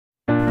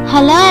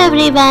Hello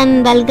everyone,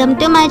 welcome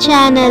to my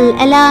channel.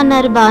 ఎలా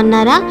ఉన్నారు?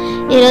 బాగున్నారా?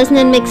 ఈరోజు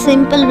నేను మీకు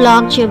సింపుల్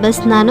వ్లాగ్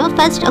చూపిస్తున్నాను.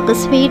 ఫస్ట్ ఒక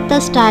స్వీట్తో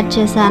స్టార్ట్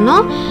చేశాను.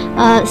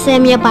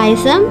 సేమియా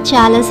పాయసం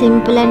చాలా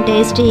సింపుల్ అండ్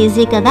టేస్టీ,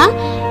 ఈజీ కదా.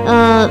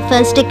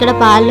 ఫస్ట్ ఇక్కడ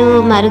పాలు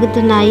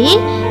మరుగుతున్నాయి.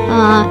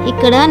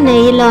 ఇక్కడ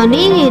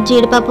నెయ్యిలోని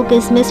జీడిపప్పు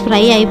కిస్మిస్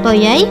ఫ్రై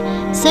అయిపోయాయి.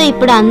 సో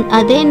ఇప్పుడు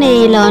అదే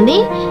నెయ్యిలోని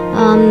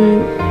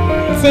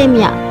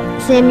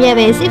సేమియా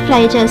వేసి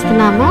ఫ్రై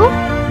చేస్తున్నాము.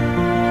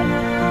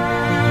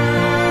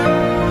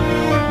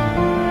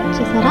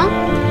 చూసారా,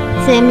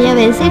 సేమియా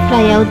వేసి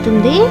ఫ్రై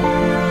అవుతుంది.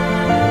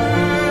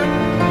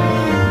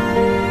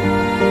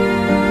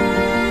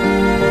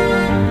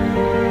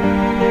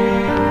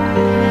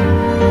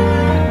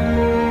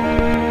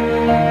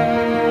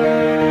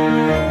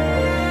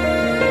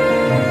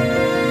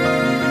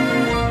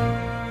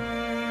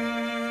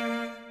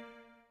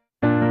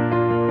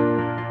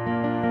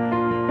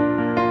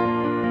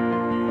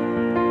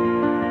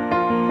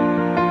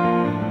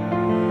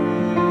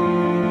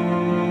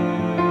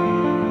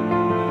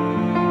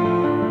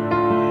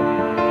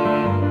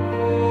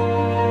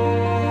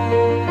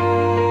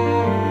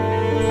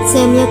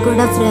 సేమియా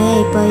కూడా ఫ్రై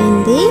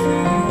అయిపోయింది.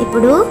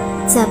 ఇప్పుడు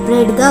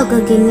సపరేట్గా ఒక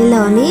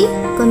గిన్నెలోని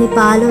కొన్ని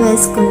పాలు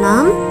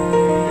వేసుకున్నాం.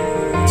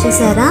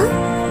 చూసారా,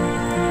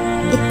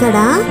 ఇక్కడ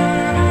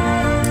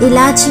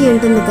ఇలాచీ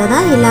ఉంటుంది కదా,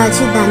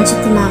 ఇలాచీ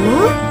దంచుతున్నాము.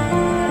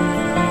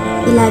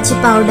 ఇలాచీ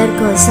పౌడర్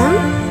కోసం.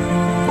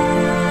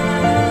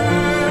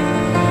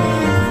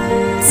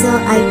 సో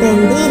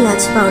అయిపోయింది,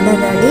 ఇలాచీ పౌడర్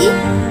రెడీ.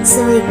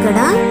 సో ఇక్కడ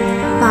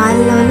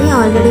పాలలోని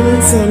ఆల్రెడీ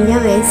మేము సేమియా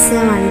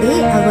వేసామండి.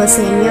 అగో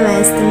సేమియా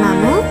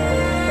వేస్తున్నాము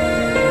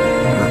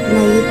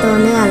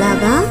నెయ్యితోనే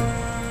అలాగా.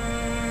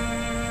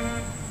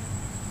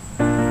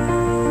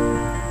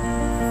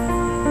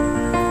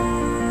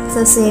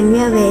 సో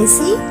సేమియా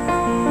వేసి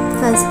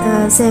ఫస్ట్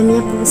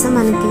సేమియా పూస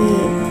మనకి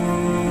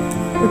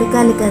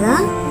ఉడకాలి కదా,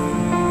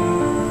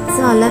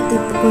 సో అలా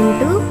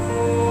తిప్పుకుంటూ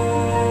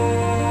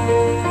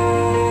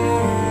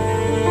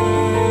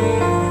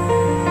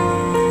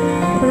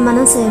ఇప్పుడు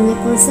మనం సేమియా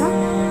పూస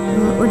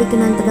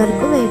ఉడికినంత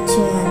వరకు వెయిట్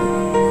చేయాలి.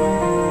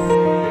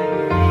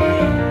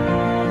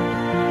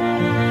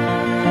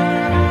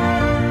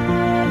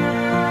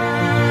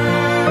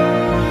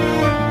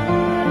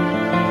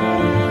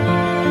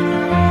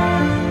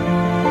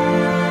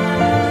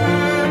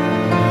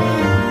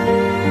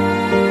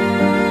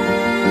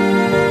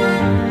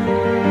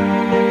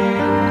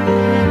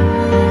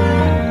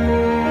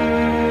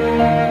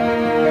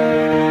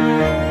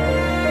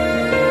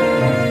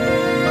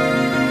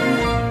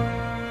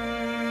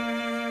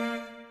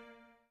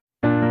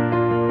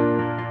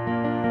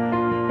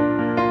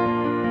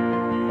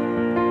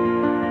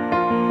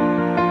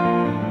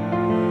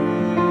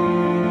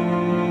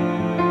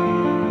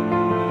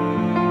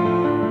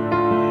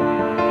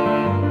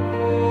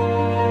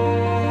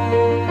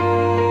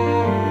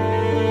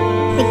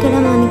 ఇక్కడ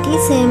మనకి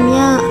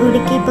సేమియా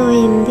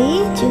ఉడికిపోయింది,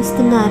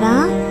 చూస్తున్నారా.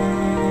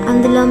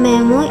 అందులో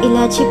మేము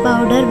ఇలాచీ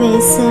పౌడర్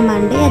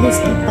వేసామండి, అది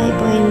స్కిప్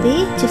అయిపోయింది.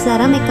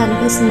 చూసారా, మీకు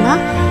కనిపిస్తుందా?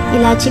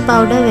 ఇలాచీ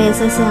పౌడర్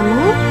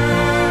వేసేసాము.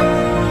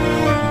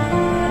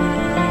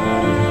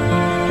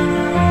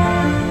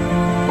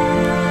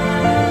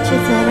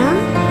 చూసారా,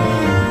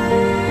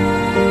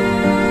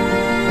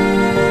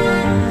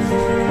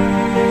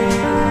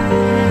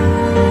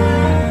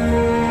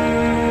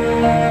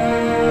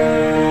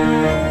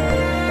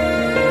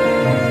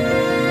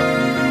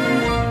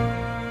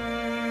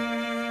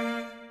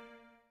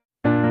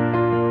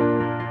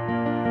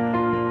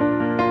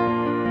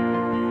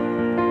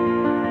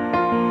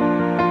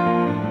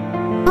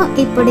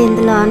 ఇప్పుడు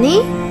ఇందులోని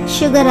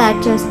షుగర్ యాడ్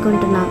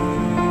చేసుకుంటున్నాం.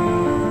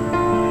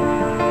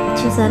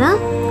 చూసారా,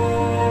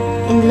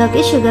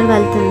 ఇందులోకి షుగర్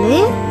వెళ్తుంది.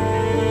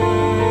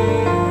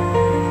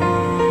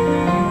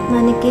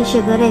 మనకి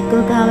షుగర్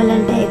ఎక్కువ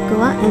కావాలంటే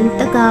ఎక్కువ,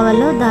 ఎంత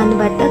కావాలో దాన్ని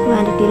బట్టి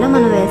క్వాంటిటీలో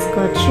మనం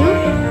వేసుకోవచ్చు.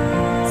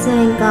 సో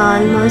ఇంకా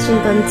ఆల్మోస్ట్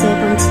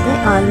ఇంకొంతసేపు ఉంచితే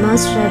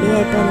ఆల్మోస్ట్ రెడీ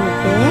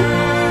అయిపోయినట్టే.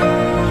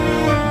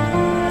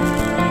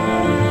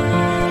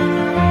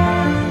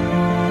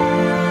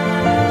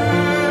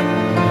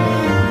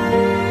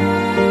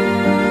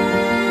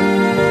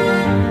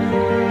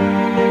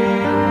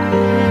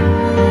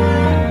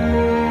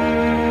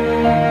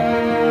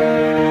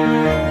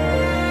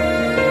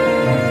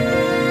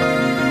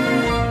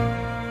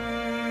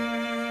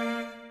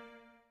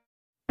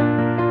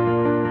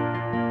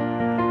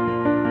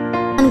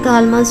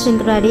 ఆల్మోస్ట్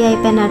ఇంక రెడీ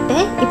అయిపోయినట్టే.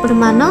 ఇప్పుడు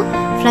మనం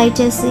ఫ్రై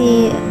చేసి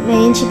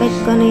వేయించి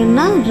పెట్టుకొని ఉన్న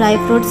డ్రై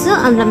ఫ్రూట్స్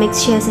అందులో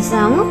మిక్స్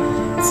చేసేసాము.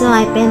 సో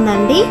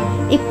అయిపోయిందండి.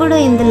 ఇప్పుడు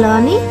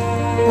ఇందులోని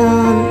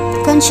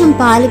కొంచెం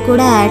పాలు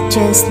కూడా యాడ్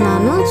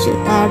చేస్తున్నాను.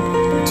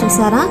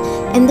 చూసారా,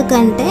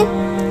 ఎందుకంటే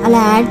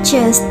అలా యాడ్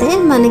చేస్తే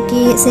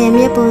మనకి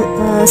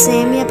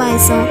సేమియా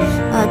పాయసం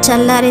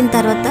చల్లారిన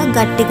తర్వాత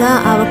గట్టిగా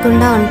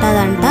అవ్వకుండా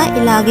ఉంటుందంట,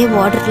 ఇలాగే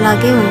వాటర్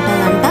లాగే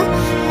ఉంటుందంట.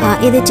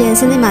 ఇది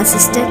చేసింది మా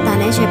సిస్టర్,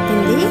 తనే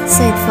చెప్పింది. సో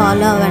ఇది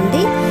ఫాలో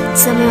అవ్వండి.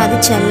 సో మేము అది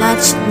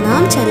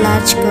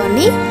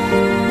చల్లార్చుకొని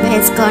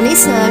వేసుకొని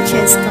సర్వ్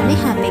చేసుకొని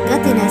హ్యాపీగా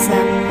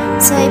తినేసాం.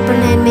 సో ఇప్పుడు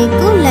నేను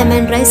మీకు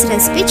లెమన్ రైస్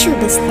రెసిపీ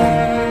చూపిస్తాను.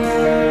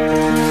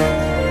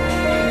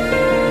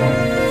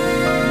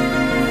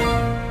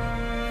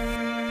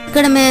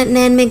 ఇక్కడ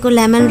నేను మీకు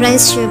లెమన్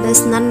రైస్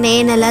చూపిస్తున్నాను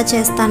నేను ఎలా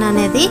చేస్తాను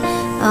అనేది.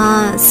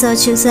 సో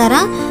చూసారా,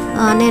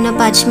 నేను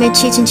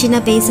పచ్చిమిర్చి చిన్న చిన్న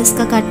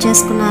పీసెస్గా కట్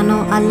చేసుకున్నాను.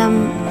 అల్లం,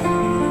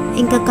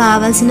 ఇంకా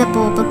కావాల్సిన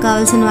పోపుకు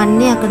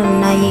కావాల్సినవన్నీ అక్కడ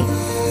ఉన్నాయి.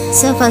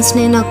 సో ఫస్ట్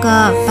నేను ఒక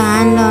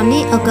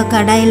ప్యాన్లోని, ఒక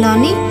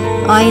కడాయిలోని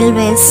ఆయిల్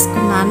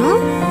వేసుకున్నాను.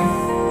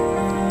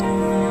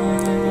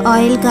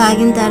 ఆయిల్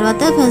కాగిన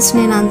తర్వాత ఫస్ట్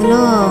నేను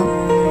అందులో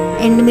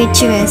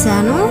ఎండుమిర్చి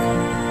వేసాను,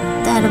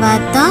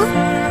 తర్వాత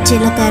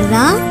జీలకర్ర,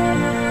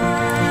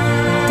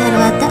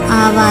 తర్వాత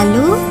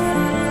ఆవాలు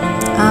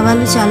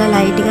చాలా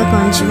లైట్గా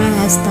కొంచెమే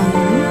వేస్తాను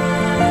నేను.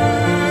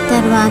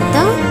 తర్వాత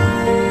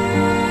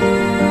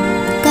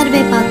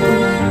కరివేపాకు,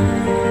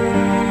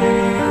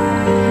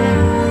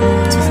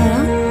 చూసారా,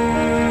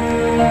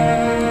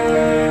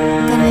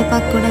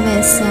 కరివేపాకు కూడా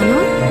వేస్తాను.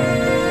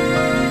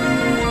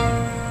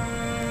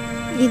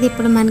 ఇది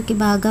ఇప్పుడు మనకి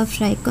బాగా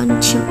ఫ్రై,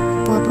 కొంచెం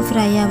పోపు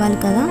ఫ్రై అవ్వాలి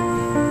కదా.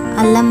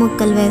 అల్లం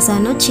ముక్కలు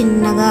వేసాను,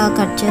 చిన్నగా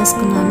కట్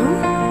చేసుకున్నాను.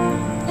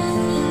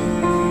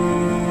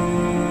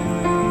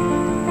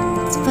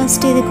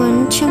 ఫస్ట్ ఇది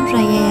కొంచెం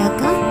ఫ్రై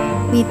అయ్యాక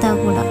మిగతా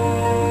కూడా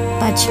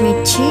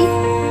పచ్చిమిర్చి,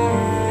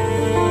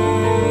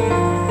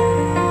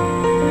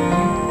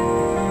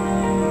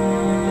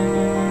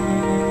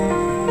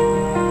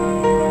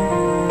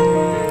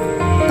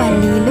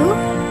 పల్లీలు,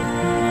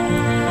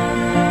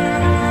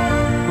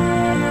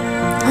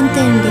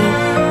 అంతే అండి.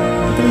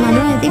 ఇప్పుడు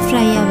మనం ఇది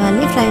ఫ్రై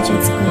అవ్వాలి, ఫ్రై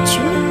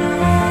చేసుకోవచ్చు.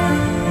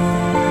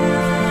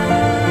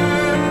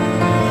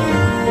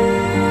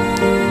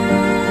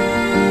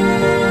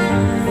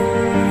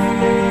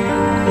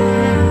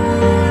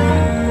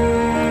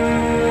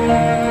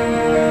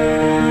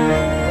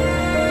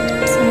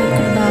 సో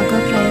ఇక్కడ బాగా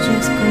ఫ్రై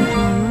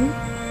చేసుకుంటున్నాను.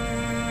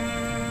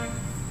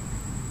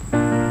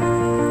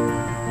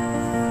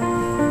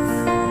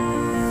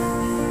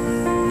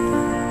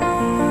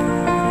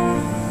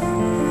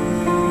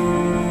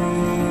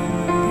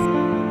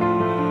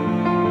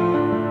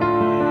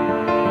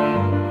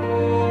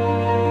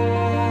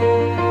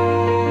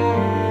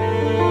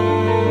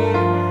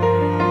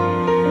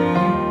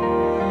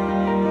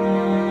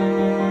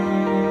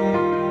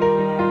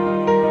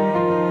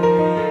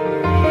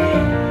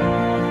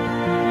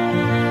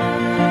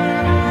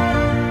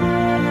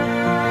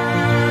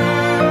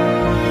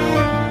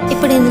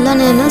 ఇప్పుడు ఇందులో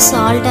నేను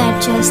సాల్ట్ యాడ్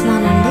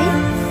చేస్తున్నానండి.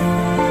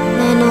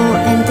 నేను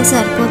ఎంత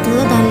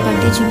సరిపోతుందో దాన్ని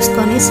బట్టి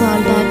చూసుకొని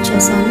సాల్ట్ యాడ్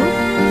చేశాను.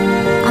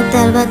 ఆ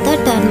తర్వాత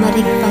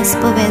టర్మరిక్,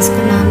 పసుపు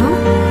వేసుకున్నాను.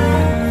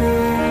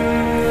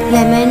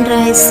 లెమన్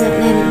రైస్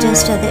నేను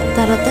జస్ట్ అదే,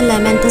 తర్వాత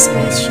లెమన్తో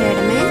స్క్వీజ్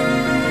చేయడమే.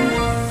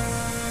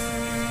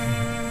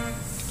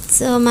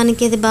 సో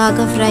మనకి ఇది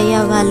బాగా ఫ్రై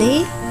అవ్వాలి.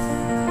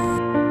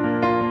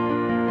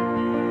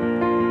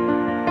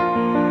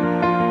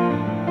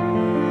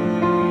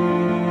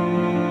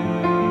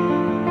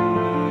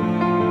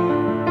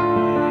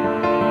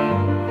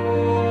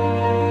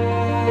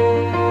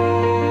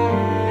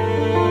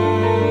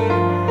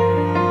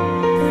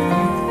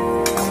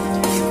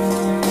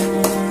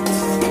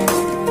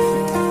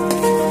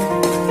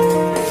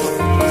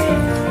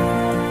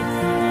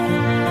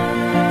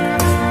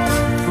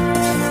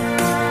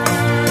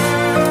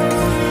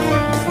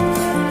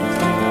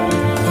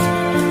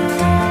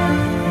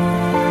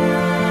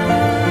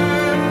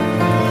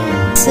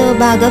 సో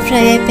బాగా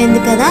ఫ్రై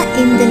అయిపోయింది కదా.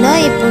 ఇందులో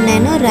ఇప్పుడు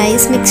నేను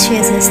రైస్ మిక్స్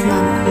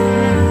చేసేస్తున్నాను.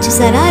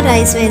 చూసారా,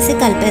 రైస్ వేసి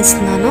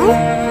కలిపేస్తున్నాను.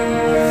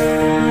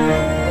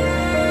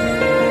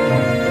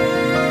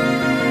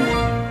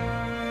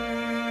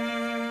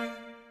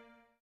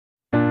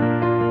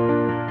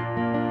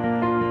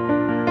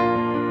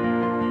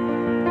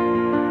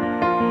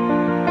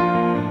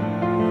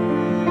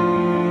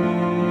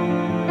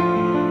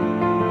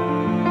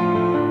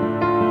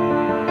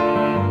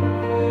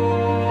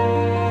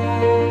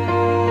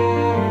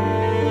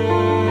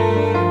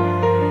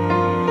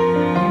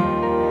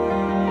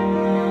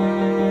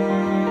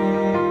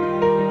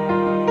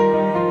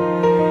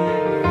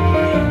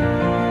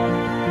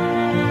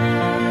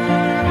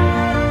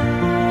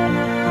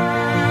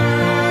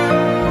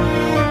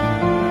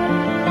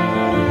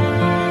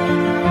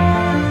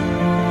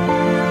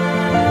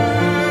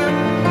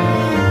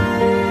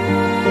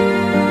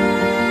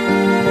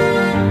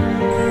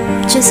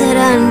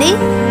 చూసారా అండి,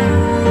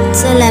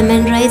 సో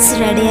లెమన్ రైస్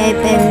రెడీ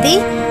అయిపోయింది.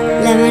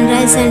 లెమన్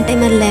రైస్ అంటే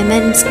మరి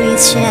లెమన్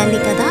స్క్వీజ్ చేయాలి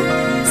కదా.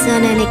 సో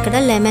నేను ఇక్కడ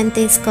లెమన్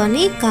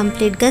తీసుకొని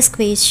కంప్లీట్గా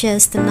స్క్వీజ్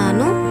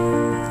చేస్తున్నాను.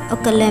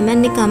 ఒక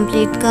లెమన్ని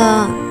కంప్లీట్గా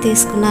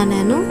తీసుకున్నాను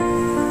నేను.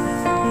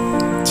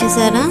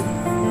 చూసారా,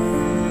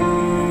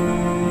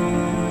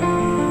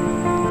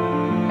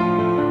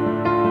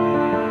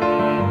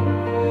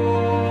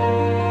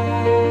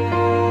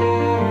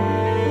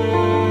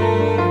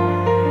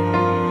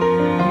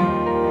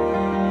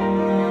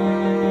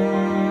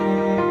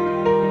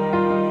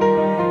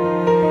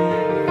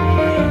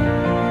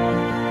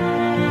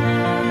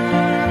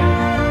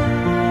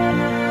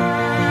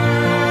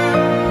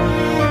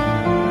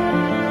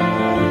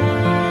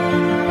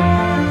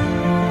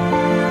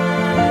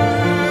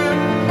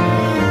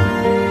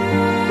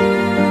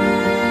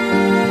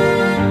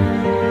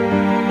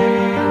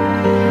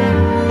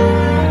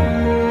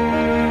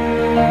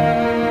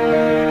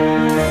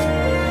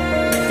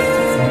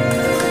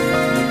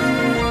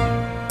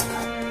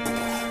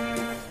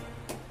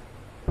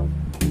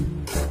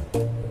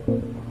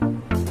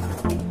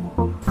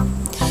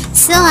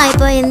 సో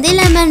అయిపోయింది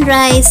లెమన్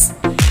రైస్.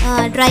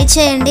 ట్రై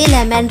చేయండి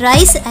లెమన్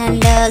రైస్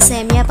అండ్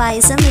సేమియా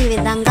పాయసం. ఈ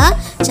విధంగా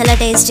చాలా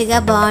టేస్టీగా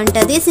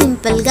బాగుంటుంది,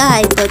 సింపుల్గా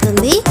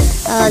అయిపోతుంది.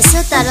 సో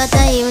తర్వాత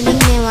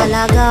ఈవినింగ్ మేము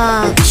అలాగా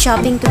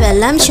షాపింగ్కి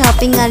వెళ్ళాం.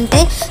 షాపింగ్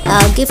అంటే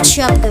గిఫ్ట్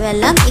షాప్కి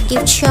వెళ్ళాం. ఈ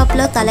గిఫ్ట్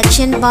షాప్లో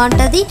కలెక్షన్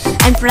బాగుంటుంది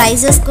అండ్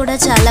ప్రైజెస్ కూడా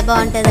చాలా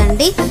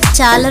బాగుంటుందండి.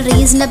 చాలా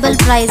రీజనబుల్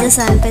ప్రైజెస్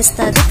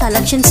అనిపిస్తుంది.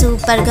 కలెక్షన్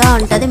సూపర్గా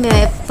ఉంటుంది. మేము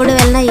ఎప్పుడు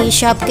వెళ్ళినా ఈ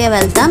షాప్కే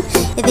వెళ్తాం.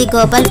 ఇది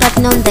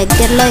గోపాలపట్నం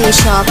దగ్గరలో ఈ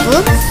షాపు.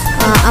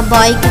 ఆ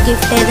బాయ్కి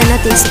గిఫ్ట్ ఏదైనా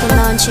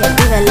తీసుకుందాం అని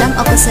చెప్పి వెళ్ళాం.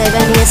 ఒక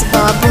 7 years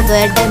బాబు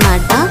బర్త్డే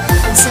మాట.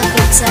 సో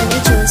గిఫ్ట్స్ అన్నీ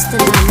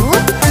చూస్తున్నాము.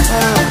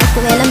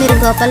 ఒకవేళ మీరు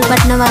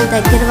గోపాలపట్నం వాళ్ళ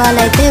దగ్గర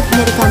వాళ్ళైతే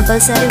మీరు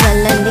కంపల్సరీ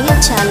వెళ్ళండి.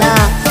 చాలా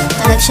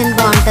కలెక్షన్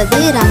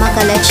బాగుంటుంది, రమ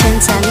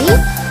కలెక్షన్స్ అని.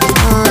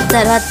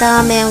 తర్వాత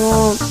మేము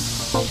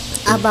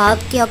ఆ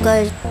బాబుకి ఒక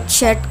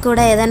షర్ట్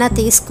కూడా ఏదైనా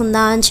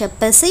తీసుకుందాం అని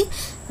చెప్పేసి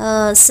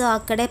సో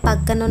అక్కడే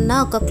పక్కనున్న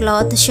ఒక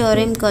క్లాత్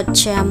షోరూమ్కి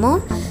వచ్చాము.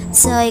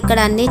 సో ఇక్కడ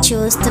అన్నీ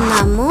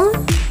చూస్తున్నాము,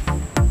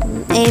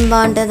 ఏం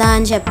బాగుంటుందా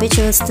అని చెప్పి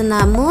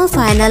చూస్తున్నాము.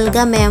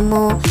 ఫైనల్గా మేము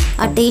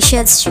ఆ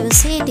టీషర్ట్స్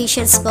చూసి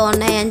టీషర్ట్స్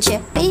బాగున్నాయి అని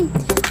చెప్పి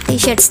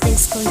టీషర్ట్స్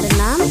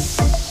తీసుకుంటున్నాం.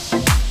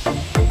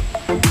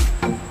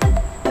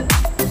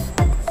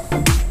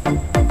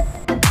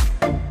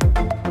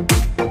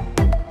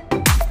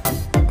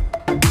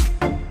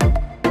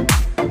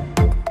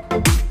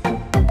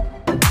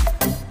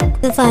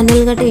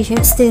 ఫైనల్గా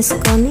టీషర్ట్స్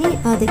తీసుకొని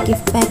అది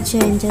gift pack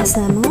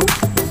చేయించేసాము.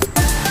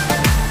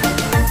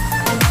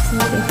 So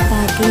gift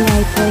packing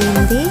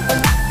అయిపోయింది.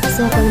 సో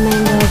అక్కడ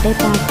మేము బర్త్డే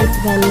పార్టీకి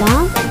వెళ్ళాం.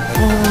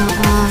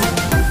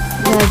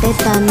 బర్త్డే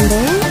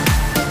తందే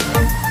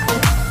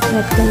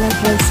రెడ్ కలర్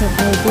డ్రెస్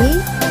అబ్బాయిది.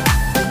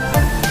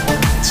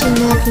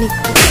 చిన్న క్లిక్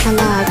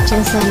అలా యాడ్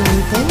చేశాను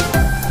అంతే.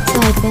 సో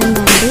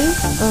అయిపోయిందండి.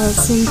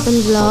 సింపుల్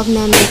బ్లాగ్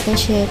నేను అయితే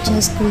షేర్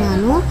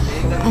చేసుకున్నాను.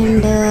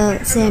 అండ్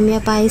సేమియా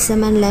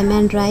పాయసం అండ్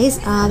లెమన్ రైస్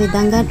ఆ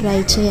విధంగా ట్రై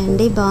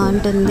చేయండి,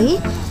 బాగుంటుంది.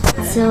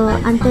 సో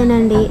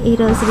అంతేనండి,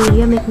 ఈరోజు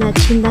వీడియో మీకు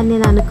నచ్చిందని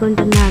నేను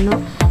అనుకుంటున్నాను.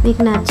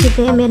 మీకు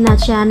నచ్చితే మీరు నా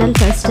ఛానల్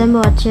ఫస్ట్ టైం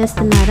వాచ్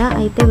చేస్తున్నారా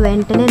అయితే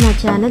వెంటనే నా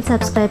ఛానల్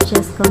సబ్స్క్రైబ్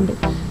చేసుకోండి.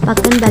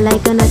 పక్కన బెల్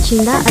ఐకాన్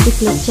వచ్చిందా, అది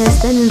క్లిక్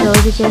చేస్తే నేను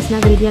రోజు చేసిన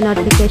వీడియో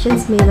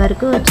నోటిఫికేషన్స్ మీ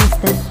వరకు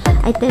వచ్చేస్తాయి.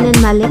 అయితే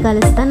నేను మళ్ళీ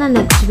కలుస్తాను నా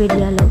నెక్స్ట్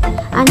వీడియోలో.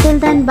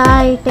 Until then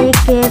bye, take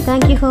care,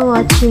 thank you for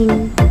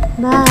watching,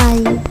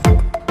 bye.